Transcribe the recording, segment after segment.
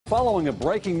Following a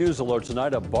breaking news alert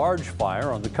tonight, a barge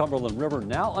fire on the Cumberland River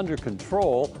now under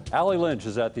control. Allie Lynch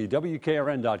is at the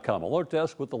WKRN.com alert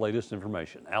desk with the latest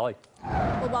information. Allie.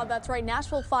 Well, Bob, that's right.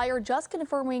 Nashville Fire just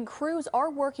confirming crews are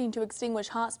working to extinguish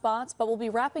hot spots, but will be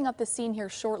wrapping up the scene here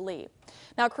shortly.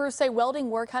 Now, crews say welding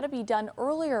work had to be done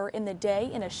earlier in the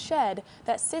day in a shed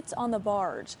that sits on the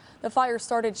barge. The fire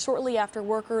started shortly after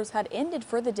workers had ended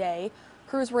for the day.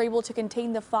 Crews were able to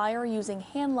contain the fire using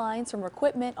hand lines from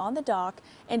equipment on the dock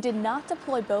and did not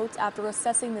deploy boats after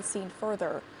assessing the scene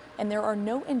further. And there are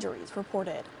no injuries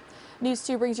reported. News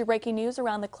 2 brings you breaking news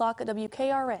around the clock at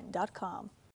WKRN.com.